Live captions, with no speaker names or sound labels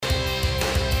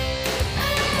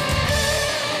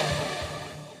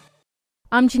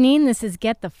I'm Janine. This is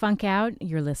Get the Funk Out.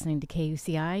 You're listening to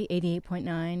KUCI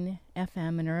 88.9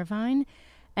 FM in Irvine.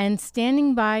 And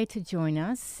standing by to join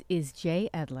us is Jay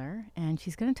Edler, and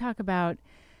she's going to talk about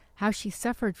how she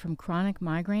suffered from chronic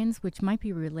migraines, which might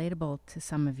be relatable to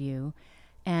some of you,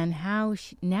 and how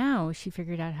now she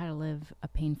figured out how to live a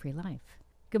pain-free life.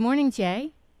 Good morning,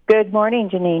 Jay. Good morning,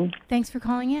 Janine. Thanks for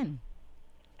calling in.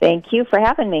 Thank you for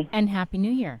having me. And Happy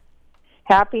New Year.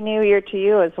 Happy New Year to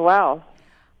you as well.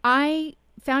 I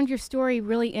found your story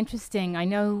really interesting. I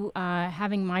know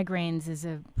having migraines is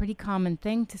a pretty common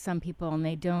thing to some people, and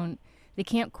they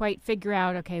can't quite figure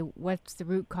out, okay, what's the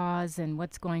root cause and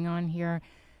what's going on here.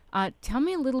 Tell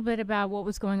me a little bit about what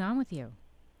was going on with you.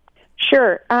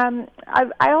 Sure. I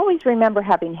always remember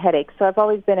having headaches, so I've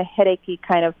always been a headachy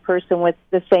kind of person, with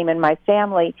the same in my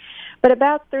family. But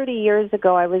about 30 years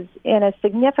ago, I was in a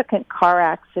significant car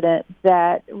accident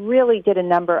that really did a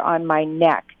number on my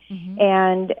neck. Mm-hmm.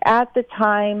 And at the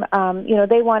time,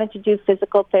 they wanted to do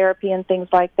physical therapy and things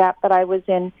like that, but I was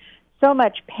in so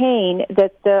much pain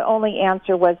that the only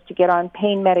answer was to get on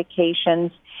pain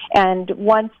medications. And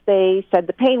once they said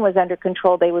the pain was under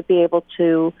control, they would be able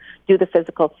to do the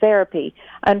physical therapy.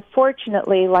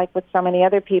 Unfortunately, like with so many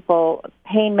other people,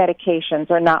 pain medications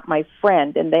are not my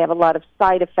friend, and they have a lot of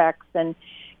side effects and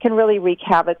can really wreak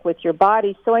havoc with your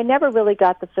body. So I never really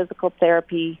got the physical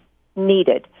therapy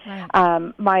needed.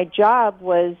 Right. My job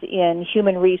was in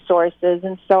human resources,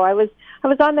 and so I was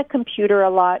on the computer a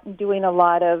lot and doing a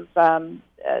lot of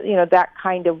that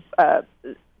kind of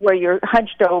where you're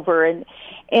hunched over and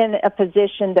in a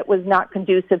position that was not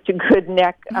conducive to good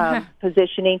neck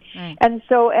positioning. Right. And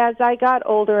so as I got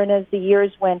older and as the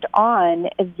years went on,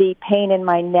 the pain in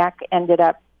my neck ended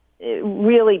up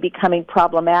really becoming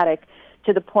problematic,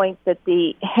 to the point that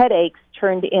the headaches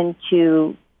turned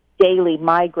into daily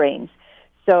migraines.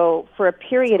 So for a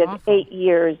period of 8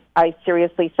 years, I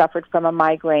seriously suffered from a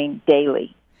migraine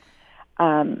daily.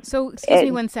 So excuse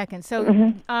me 1 second. So,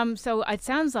 mm-hmm. So it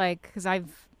sounds like, because I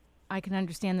can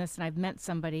understand this, and I've met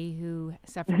somebody who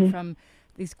suffered mm-hmm. from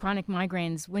these chronic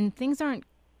migraines. When things aren't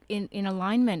in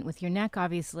alignment with your neck,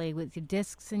 obviously, with the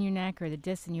discs in your neck or the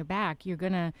discs in your back, you're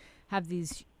going to have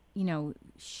these,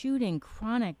 shooting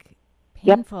chronic,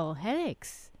 painful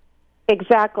headaches.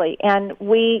 Exactly. And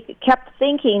we kept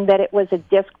thinking that it was a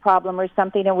disc problem or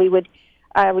something, and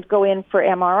I would go in for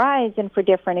MRIs and for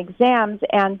different exams,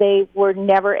 and they were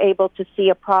never able to see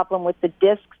a problem with the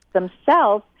discs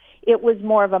themselves. It was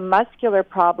more of a muscular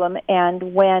problem,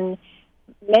 and when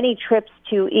many trips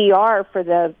to ER for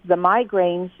the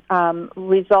migraines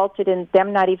resulted in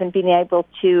them not even being able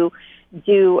to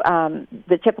do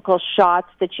the typical shots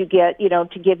that you get,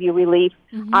 to give you relief.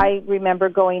 Mm-hmm. I remember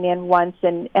going in once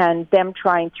and them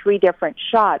trying 3 different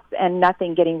shots and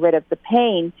nothing getting rid of the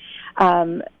pain.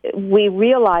 We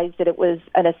realized that it was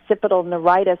an occipital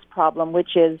neuritis problem,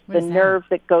 which is the nerve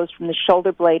that goes from the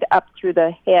shoulder blade up through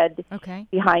the head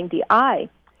behind the eye.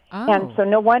 Oh. And so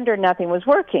no wonder nothing was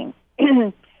working.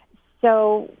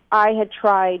 So I had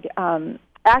tried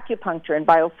acupuncture and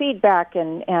biofeedback,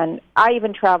 and I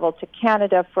even traveled to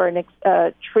Canada for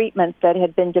a treatment that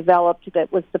had been developed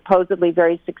that was supposedly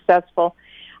very successful.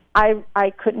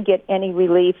 I couldn't get any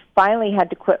relief, finally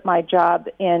had to quit my job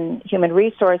in human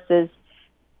resources,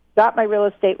 got my real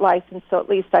estate license so at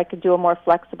least I could do a more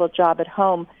flexible job at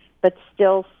home, but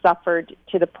still suffered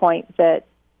to the point that,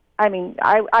 I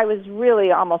was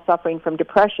really almost suffering from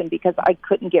depression because I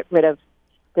couldn't get rid of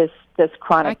this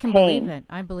chronic pain.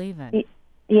 I believe it.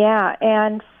 Yeah,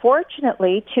 and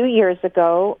fortunately, 2 years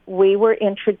ago, we were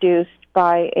introduced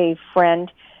by a friend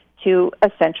to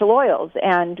essential oils,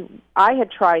 and I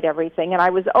had tried everything, and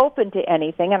I was open to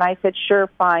anything, and I said, sure,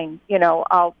 fine,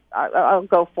 I'll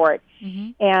go for it. Mm-hmm.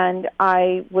 And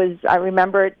I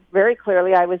remember it very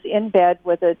clearly. I was in bed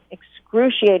with an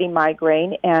excruciating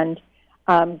migraine and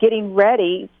getting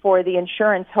ready for the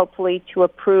insurance, hopefully, to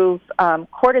approve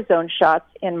cortisone shots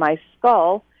in my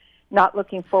skull. Not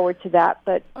looking forward to that,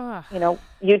 but,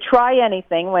 you try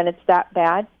anything when it's that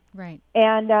bad. Right.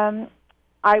 And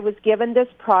I was given this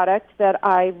product that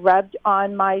I rubbed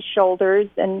on my shoulders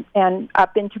and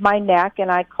up into my neck,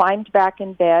 and I climbed back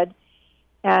in bed,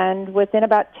 and within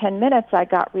about 10 minutes, I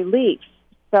got relief.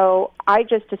 So I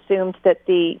just assumed that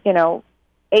the,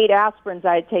 8 aspirins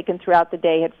I had taken throughout the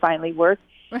day had finally worked.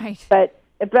 Right. But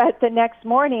the next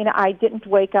morning, I didn't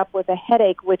wake up with a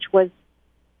headache, which was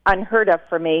unheard of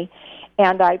for me,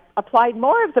 and I applied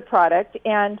more of the product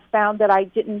and found that I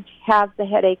didn't have the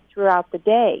headache throughout the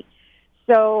day.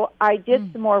 So I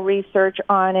did some more research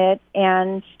on it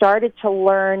and started to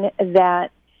learn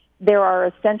that there are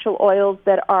essential oils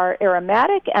that are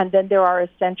aromatic, and then there are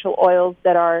essential oils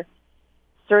that are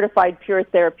certified pure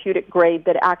therapeutic grade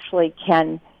that actually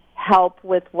can help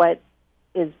with what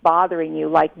is bothering you,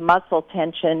 like muscle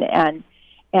tension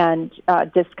and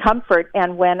discomfort.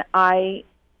 And when I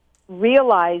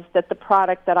realized that the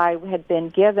product that I had been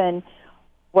given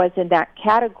was in that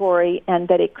category and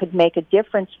that it could make a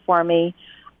difference for me,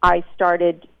 I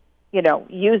started,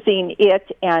 using it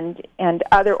and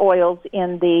other oils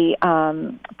in the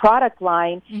product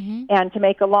line. Mm-hmm. And to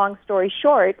make a long story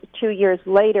short, 2 years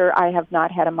later, I have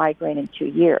not had a migraine in 2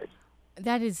 years.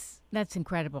 That's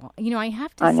incredible. I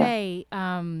have to say,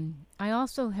 I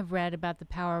also have read about the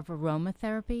power of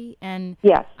aromatherapy, and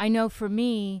yes. I know for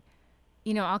me,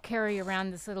 I'll carry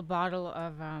around this little bottle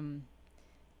of,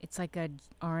 it's like a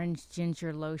orange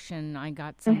ginger lotion I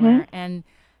got somewhere, and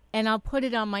I'll put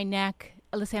it on my neck.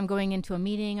 Let's say I'm going into a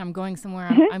meeting, I'm going somewhere,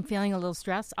 I'm feeling a little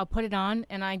stressed. I'll put it on,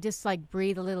 and I just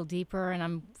breathe a little deeper, and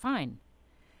I'm fine.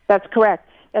 That's correct.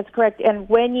 And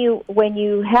when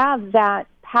you have that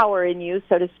power in you,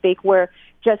 so to speak, where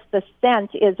just the scent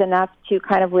is enough to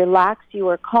kind of relax you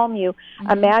or calm you,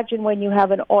 imagine when you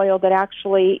have an oil that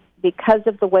actually, because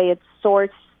of the way it's sourced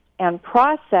and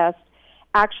processed,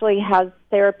 actually has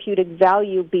therapeutic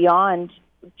value beyond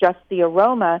just the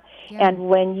aroma. Yeah. And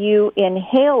when you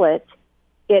inhale it,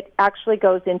 it actually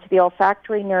goes into the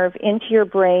olfactory nerve, into your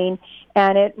brain,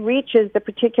 and it reaches the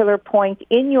particular point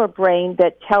in your brain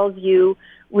that tells you,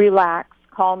 relax,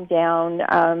 calm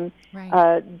down,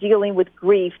 dealing with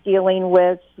grief, dealing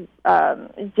with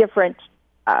different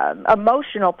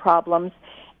emotional problems.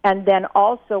 And then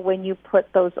also when you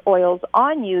put those oils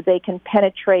on you, they can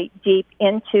penetrate deep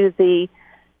into the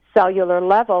cellular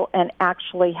level and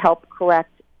actually help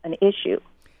correct an issue.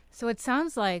 So it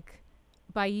sounds like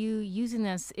by you using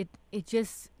this, it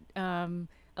just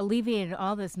alleviated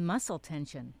all this muscle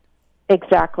tension.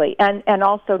 Exactly. And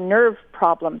also nerve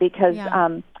problem, because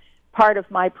part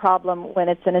of my problem when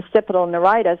it's an occipital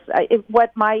neuritis,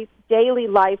 what my daily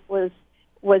life was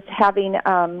having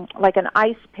like an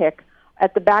ice pick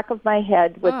at the back of my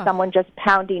head with someone just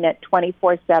pounding it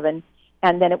 24/7,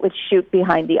 and then it would shoot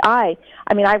behind the eye.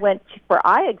 I mean, I went for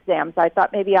eye exams. I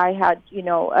thought maybe I had,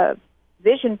 a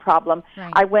vision problem.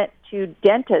 Right. I went to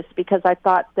dentist because I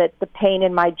thought that the pain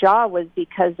in my jaw was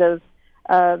because of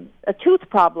a tooth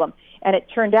problem. And it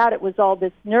turned out it was all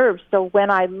this nerve. So when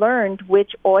I learned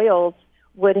which oils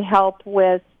would help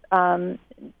with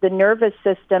the nervous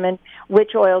system and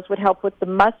which oils would help with the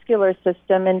muscular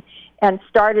system, and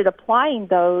started applying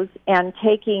those and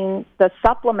taking the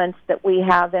supplements that we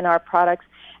have in our products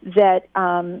that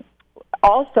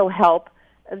also help,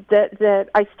 that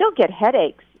I still get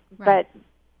headaches, but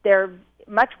they're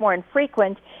much more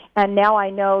infrequent, and now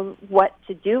I know what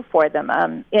to do for them.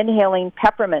 Inhaling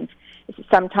peppermint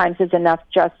sometimes is enough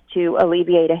just to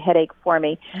alleviate a headache for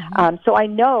me. So I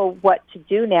know what to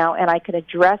do now, and I can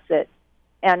address it.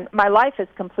 And my life has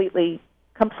completely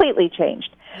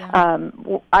changed. Yeah.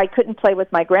 I couldn't play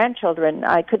with my grandchildren.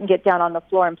 I couldn't get down on the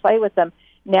floor and play with them.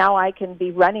 Now I can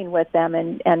be running with them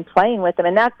and playing with them,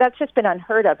 and that's just been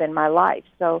unheard of in my life.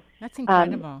 So that's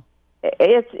incredible.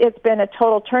 It's been a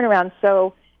total turnaround.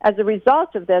 So as a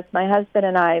result of this, my husband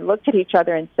and I looked at each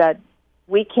other and said,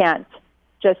 we can't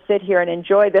just sit here and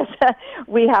enjoy this.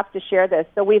 We have to share this.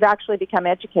 So we've actually become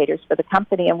educators for the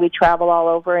company, and we travel all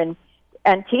over and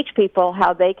teach people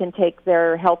how they can take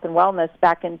their health and wellness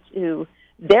back into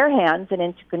their hands and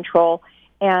into control,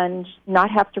 and not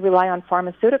have to rely on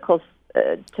pharmaceuticals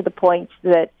to the point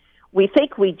that we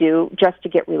think we do just to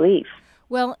get relief.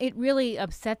 Well, it really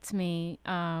upsets me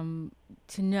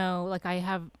to know,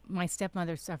 my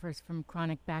stepmother suffers from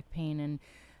chronic back pain,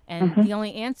 and the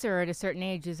only answer at a certain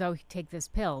age is, take this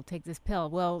pill.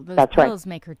 Well, those pills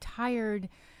make her tired.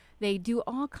 They do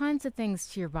all kinds of things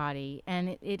to your body,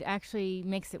 and it actually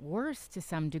makes it worse to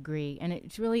some degree. And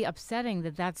it's really upsetting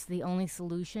that that's the only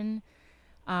solution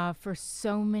for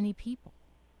so many people.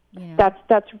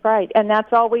 That's right, and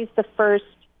that's always the first.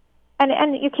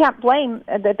 And you can't blame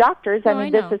the doctors. No, I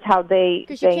mean, this is how they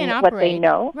what they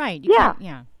know. Right.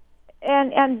 Yeah.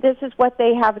 And this is what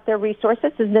they have at their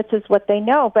resources, and this is what they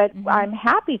know. But I'm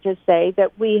happy to say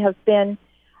that we have been.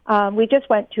 We just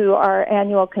went to our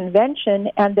annual convention,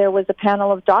 and there was a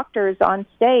panel of doctors on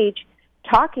stage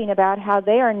talking about how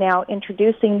they are now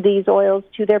introducing these oils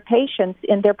to their patients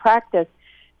in their practice.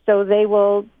 So they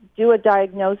will do a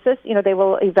diagnosis. They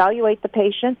will evaluate the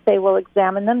patients. They will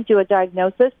examine them, do a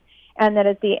diagnosis. And then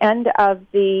at the end of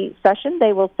the session,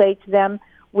 they will say to them,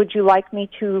 would you like me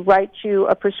to write you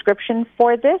a prescription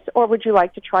for this, or would you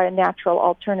like to try a natural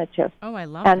alternative? Oh, I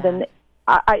love that. And then,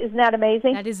 isn't that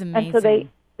amazing? That is amazing. And so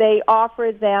they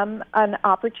offer them an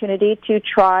opportunity to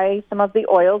try some of the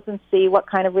oils and see what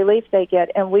kind of relief they get.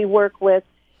 And we work with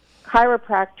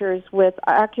chiropractors, with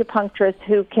acupuncturists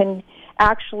who can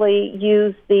actually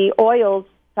use the oils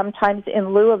sometimes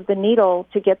in lieu of the needle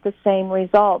to get the same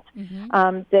result.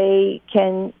 They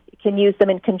can use them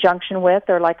in conjunction with,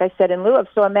 or like I said, in lieu of.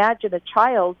 So imagine a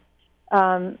child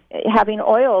having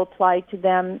oil applied to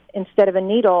them instead of a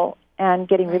needle and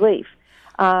getting relief.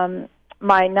 My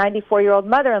 94-year-old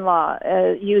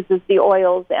mother-in-law uses the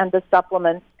oils and the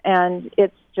supplements, and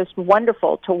it's just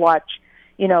wonderful to watch,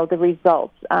 the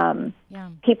results.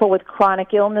 People with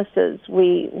chronic illnesses,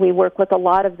 we work with a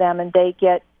lot of them, and they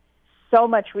get so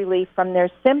much relief from their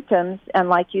symptoms, and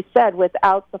like you said,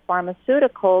 without the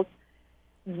pharmaceuticals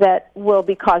that will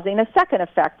be causing a second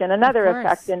effect and another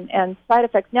effect and side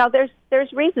effects. Now,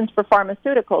 there's reasons for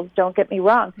pharmaceuticals, don't get me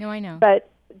wrong. No, I know. But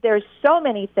there's so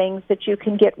many things that you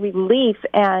can get relief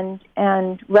and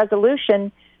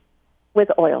resolution with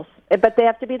oils. But they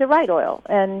have to be the right oil.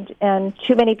 And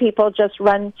too many people just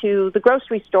run to the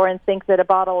grocery store and think that a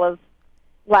bottle of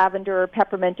lavender or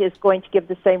peppermint is going to give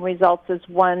the same results as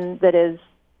one that is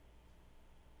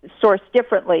sourced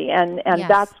differently. And Yes.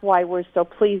 that's why we're so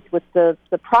pleased with the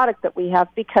product that we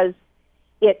have, because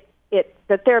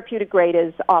the therapeutic grade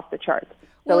is off the charts.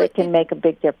 So it can make a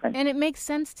big difference. And it makes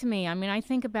sense to me. I mean, I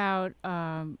think about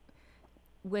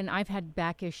when I've had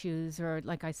back issues, or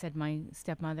like I said, my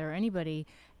stepmother or anybody,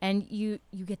 and you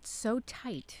get so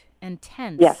tight and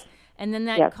tense. Yes. And then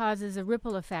that causes a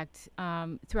ripple effect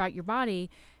throughout your body.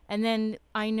 And then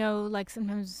I know, like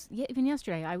sometimes, even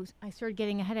yesterday, I started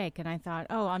getting a headache, and I thought,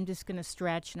 oh, I'm just going to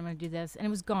stretch, and I'm going to do this, and it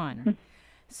was gone.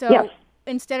 So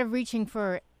instead of reaching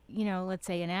for, let's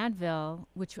say an Advil,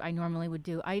 which I normally would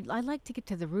do, I like to get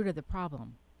to the root of the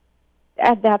problem.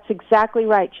 And that's exactly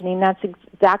right, Janine. That's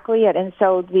exactly it. And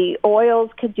so the oils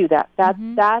could do that.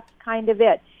 That's kind of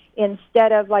it.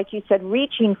 Instead of, like you said,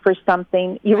 reaching for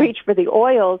something, you reach for the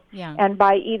oils, and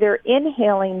by either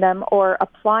inhaling them or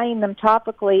applying them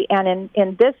topically, and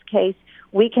in this case,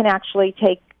 we can actually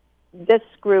take this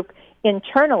group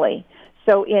internally.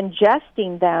 So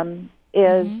ingesting them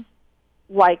is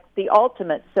like the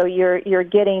ultimate. So you're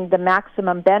getting the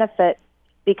maximum benefit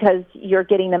because you're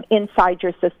getting them inside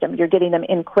your system. You're getting them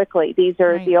in quickly. These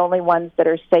are the only ones that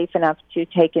are safe enough to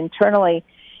take internally,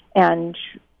 and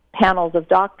panels of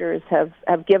doctors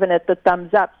have given it the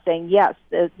thumbs up, saying, yes,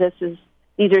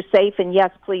 these are safe, and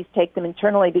yes, please take them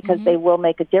internally because they will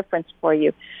make a difference for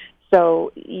you.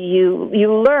 So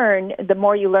you learn, the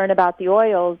more you learn about the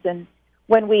oils, and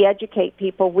when we educate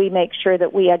people, we make sure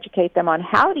that we educate them on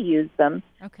how to use them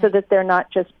so that they're not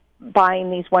just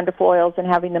buying these wonderful oils and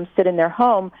having them sit in their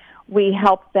home. We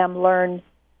help them learn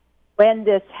when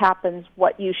this happens,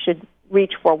 what you should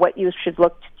reach for, what you should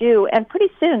look to do. And pretty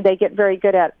soon they get very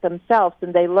good at it themselves,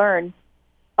 and they learn,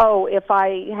 oh, if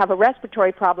I have a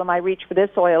respiratory problem, I reach for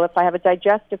this oil. If I have a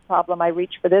digestive problem, I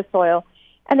reach for this oil.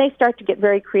 And they start to get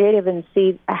very creative and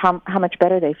see how much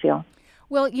better they feel.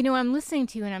 Well, I'm listening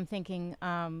to you and I'm thinking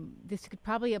this could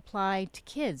probably apply to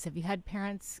kids. Have you had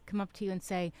parents come up to you and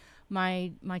say,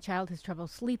 my child has trouble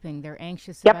sleeping, they're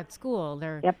anxious about school,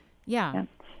 Yeah.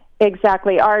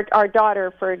 Exactly. Our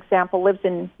daughter, for example, lives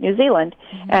in New Zealand,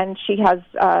 and she has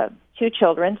 2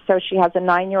 children. So she has a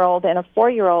 9-year-old and a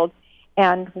 4-year-old.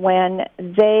 And when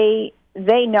they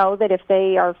know that if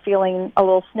they are feeling a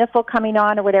little sniffle coming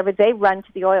on or whatever, they run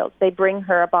to the oils. They bring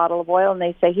her a bottle of oil, and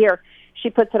they say, here. She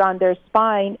puts it on their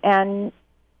spine, and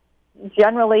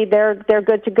generally they're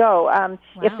good to go.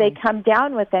 If they come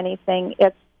down with anything,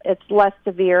 it's less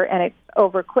severe and it's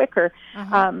over quicker.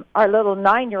 Our little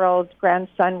 9-year-old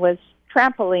grandson was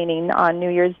trampolining on New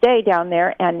Year's Day down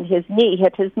there, and his knee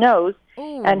hit his nose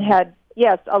and had,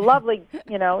 a lovely,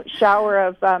 shower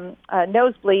of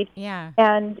nosebleed. Yeah.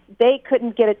 And they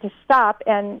couldn't get it to stop,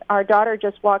 and our daughter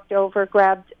just walked over,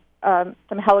 grabbed some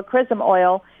helichrysum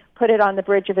oil, put it on the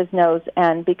bridge of his nose,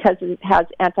 and because it has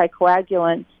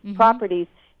anticoagulant properties,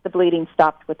 the bleeding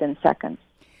stopped within seconds.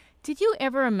 Did you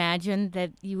ever imagine that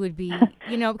you would be,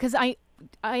 because I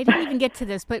didn't even get to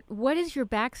this, but what is your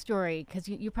backstory? Because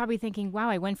you're probably thinking, wow,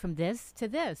 I went from this to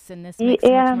this, and this makes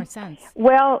so much more sense.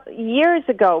 Well, years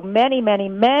ago, many, many,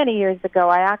 many years ago,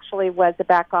 I actually was a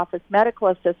back office medical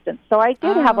assistant. So I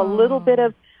did have a little bit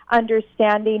of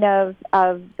understanding of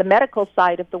the medical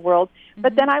side of the world,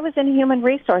 but then I was in human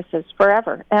resources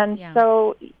forever. And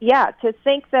so, to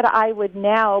think that I would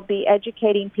now be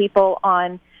educating people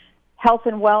on health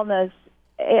and wellness,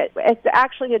 it's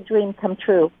actually a dream come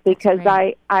true, because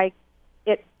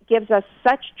it gives us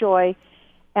such joy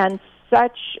and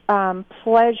such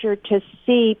pleasure to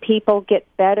see people get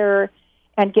better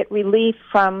and get relief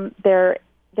from their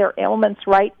ailments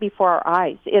right before our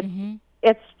eyes.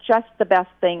 It's just the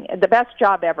best thing, the best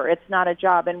job ever. It's not a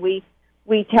job, and we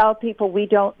we tell people we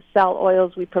don't sell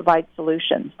oils, we provide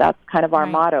solutions. That's kind of our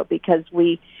motto, because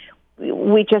we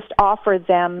just offer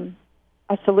them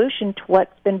a solution to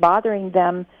what's been bothering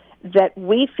them that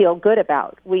we feel good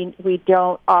about. We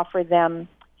don't offer them,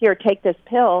 here, take this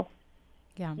pill,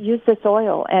 use this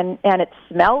oil, and it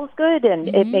smells good,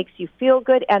 and it makes you feel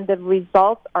good, and the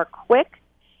results are quick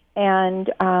and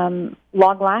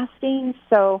long-lasting.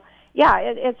 So, yeah,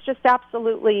 it's just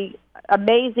absolutely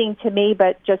amazing to me,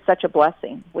 but just such a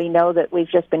blessing. We know that we've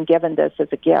just been given this as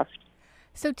a gift.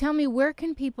 So tell me, where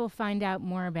can people find out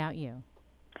more about you?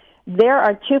 There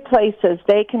are two places.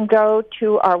 They can go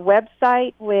to our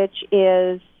website, which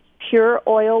is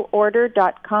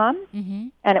pureoilorder.com,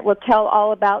 and it will tell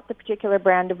all about the particular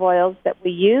brand of oils that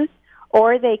we use.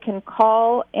 Or they can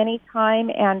call anytime,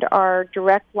 and our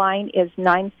direct line is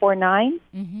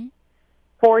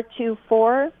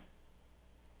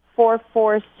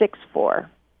 949-424-4464.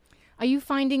 Are you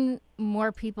finding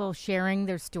more people sharing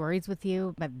their stories with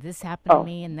you about this happened to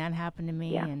me and that happened to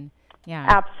me?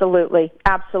 Absolutely.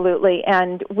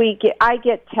 And I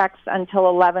get texts until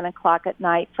 11 o'clock at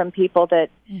night from people that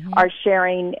are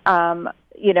sharing,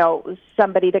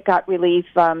 somebody that got relief,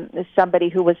 somebody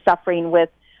who was suffering with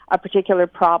a particular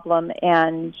problem,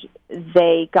 and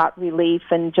they got relief,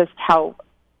 and just how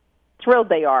thrilled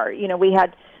they are. You know, we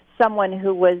had someone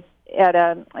who was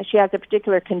she has a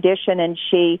particular condition, and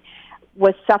she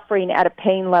was suffering at a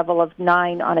pain level of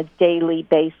 9 on a daily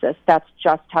basis. That's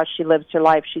just how she lives her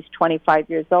life. She's 25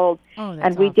 years old.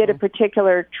 And we did a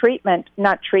particular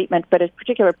not treatment, but a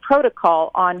particular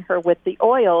protocol on her with the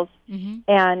oils.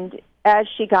 And as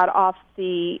she got off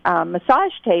the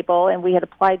massage table and we had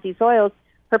applied these oils,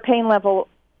 her pain level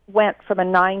went from a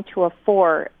 9 to a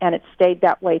 4, and it stayed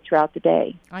that way throughout the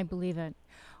day. I believe it.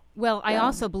 Well, I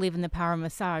also believe in the power of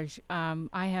massage.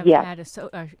 I have had a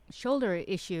shoulder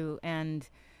issue, and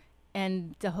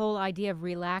the whole idea of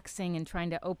relaxing and trying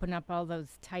to open up all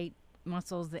those tight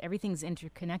muscles, that everything's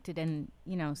interconnected, and,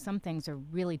 some things are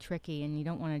really tricky, and you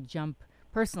don't want to jump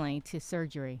personally to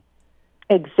surgery.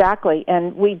 Exactly.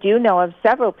 And we do know of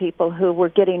several people who were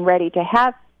getting ready to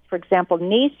have, for example,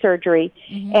 knee surgery,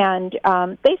 and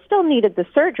they still needed the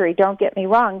surgery, don't get me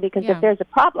wrong, because if there's a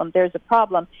problem, there's a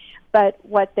problem. But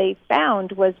what they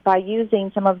found was by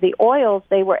using some of the oils,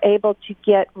 they were able to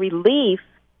get relief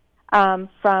from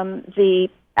the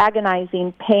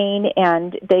agonizing pain,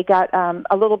 and they got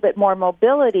a little bit more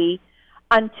mobility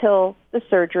until the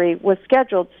surgery was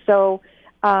scheduled. So,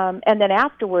 and then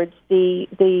afterwards, the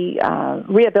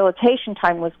rehabilitation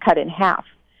time was cut in half.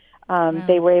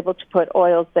 They were able to put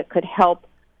oils that could help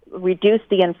reduce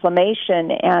the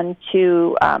inflammation and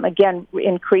to, again,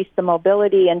 increase the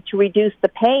mobility and to reduce the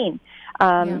pain.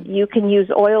 You can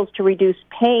use oils to reduce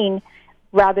pain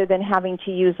rather than having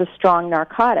to use a strong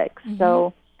narcotic.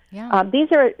 So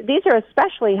these are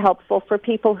especially helpful for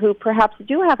people who perhaps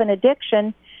do have an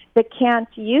addiction that can't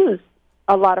use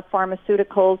a lot of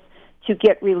pharmaceuticals to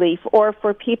get relief, or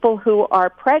for people who are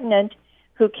pregnant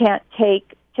who can't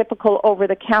take typical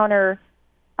over-the-counter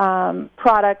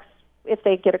products if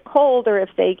they get a cold or if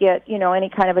they get, any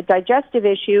kind of a digestive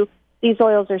issue. These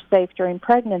oils are safe during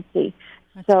pregnancy.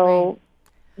 That's so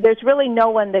great. There's really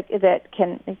no one that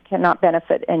cannot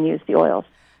benefit and use the oils.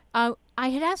 I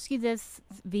had asked you this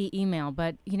via email,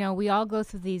 but, we all go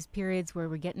through these periods where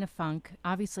we're getting a funk.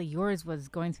 Obviously, yours was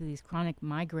going through these chronic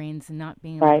migraines and not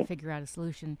being able to figure out a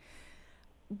solution.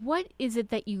 What is it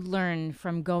that you learned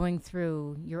from going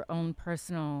through your own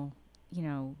personal,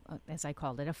 as I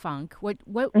called it, a funk? What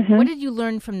did you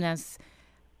learn from this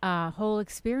whole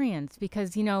experience?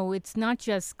 Because, it's not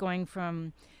just going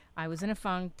from I was in a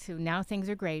funk to now things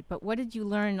are great, but what did you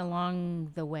learn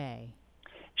along the way?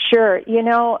 Sure.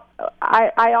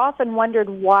 I often wondered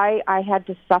why I had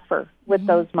to suffer with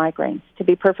those migraines, to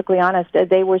be perfectly honest.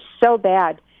 They were so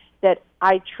bad that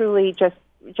I truly just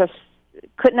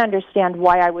couldn't understand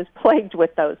why I was plagued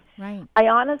with those. Right. I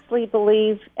honestly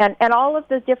believe, and all of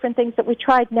the different things that we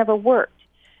tried never worked.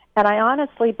 And I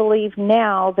honestly believe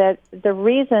now that the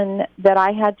reason that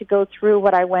I had to go through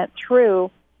what I went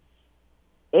through,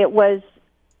 it was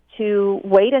to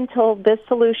wait until this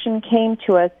solution came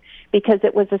to us, because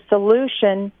it was a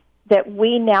solution that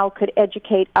we now could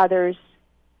educate others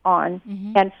on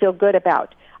and feel good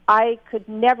about. I could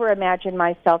never imagine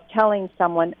myself telling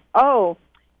someone, oh,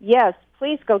 yes,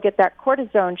 please go get that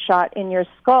cortisone shot in your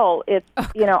skull. It's,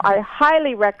 I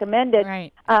highly recommend it.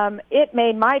 Right. It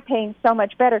made my pain so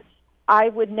much better. I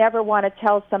would never want to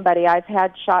tell somebody I've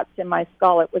had shots in my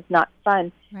skull. It was not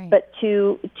fun. Right. But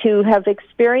to have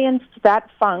experienced that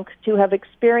funk, to have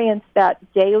experienced that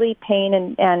daily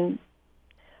pain and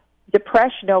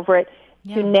depression over it,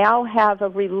 to now have a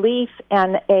relief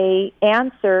and a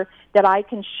answer that I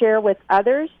can share with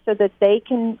others so that they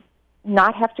can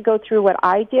not have to go through what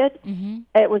I did.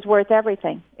 It was worth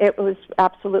everything. It was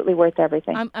absolutely worth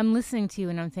everything. I'm listening to you,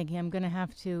 and I'm thinking I'm going to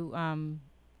have to,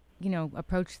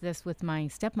 approach this with my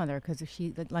stepmother, because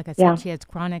she, like I said, she has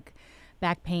chronic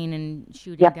back pain and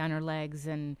shooting down her legs,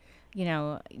 and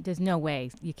there's no way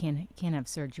you can't have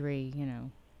surgery.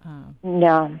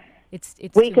 No. It's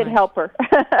we could help her.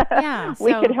 Yeah,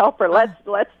 we could help her.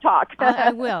 Let's talk.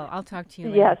 I will. I'll talk to you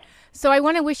later. Yes. So I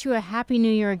want to wish you a happy New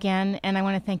Year again, and I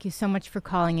want to thank you so much for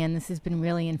calling in. This has been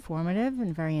really informative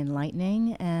and very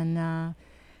enlightening, and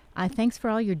thanks for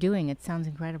all you're doing. It sounds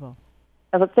incredible.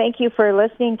 Well, thank you for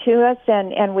listening to us,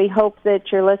 and we hope that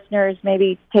your listeners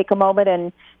maybe take a moment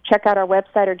and check out our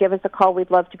website or give us a call. We'd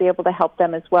love to be able to help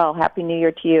them as well. Happy New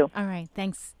Year to you. All right.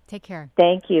 Thanks. Take care.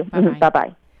 Thank you. Bye-bye.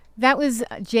 Bye-bye. That was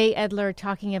Jay Edler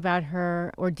talking about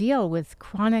her ordeal with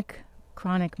chronic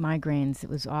migraines. It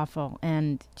was awful.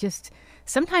 And just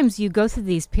sometimes you go through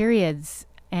these periods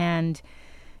and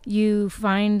you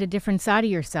find a different side of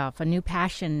yourself, a new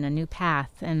passion, a new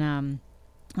path. And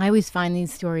I always find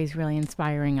these stories really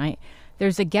inspiring.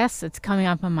 There's a guest that's coming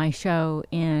up on my show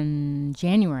in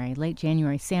January, late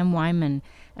January, Sam Wyman,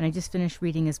 and I just finished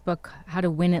reading his book, How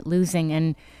to Win at Losing.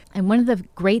 And one of the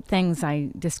great things I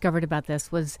discovered about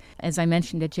this was, as I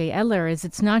mentioned to Jay Edler, is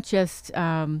it's not just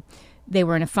they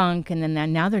were in a funk and then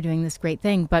now they're doing this great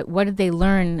thing, but what did they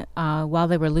learn while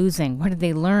they were losing? What did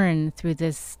they learn through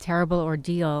this terrible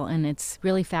ordeal? And it's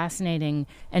really fascinating.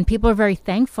 And people are very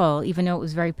thankful, even though it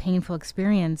was a very painful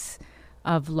experience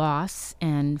of loss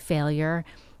and failure,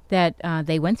 that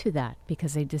they went through that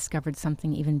because they discovered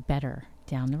something even better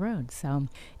down the road. So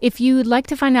if you'd like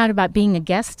to find out about being a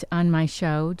guest on my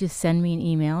show, just send me an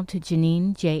email to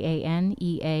Janine,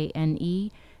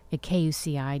 JANEANE, at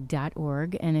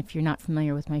KUCI.org. And if you're not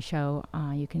familiar with my show,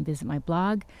 you can visit my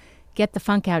blog,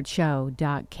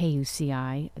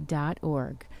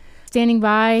 getthefunkoutshow.kuci.org. Standing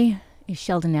by is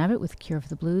Sheldon Abbott with Cure for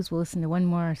the Blues. We'll listen to one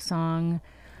more song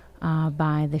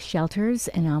by The Shelters,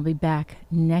 and I'll be back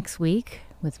next week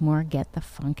with more Get the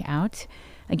Funk Out.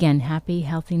 Again, happy,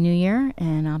 healthy New Year,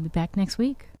 and I'll be back next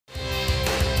week.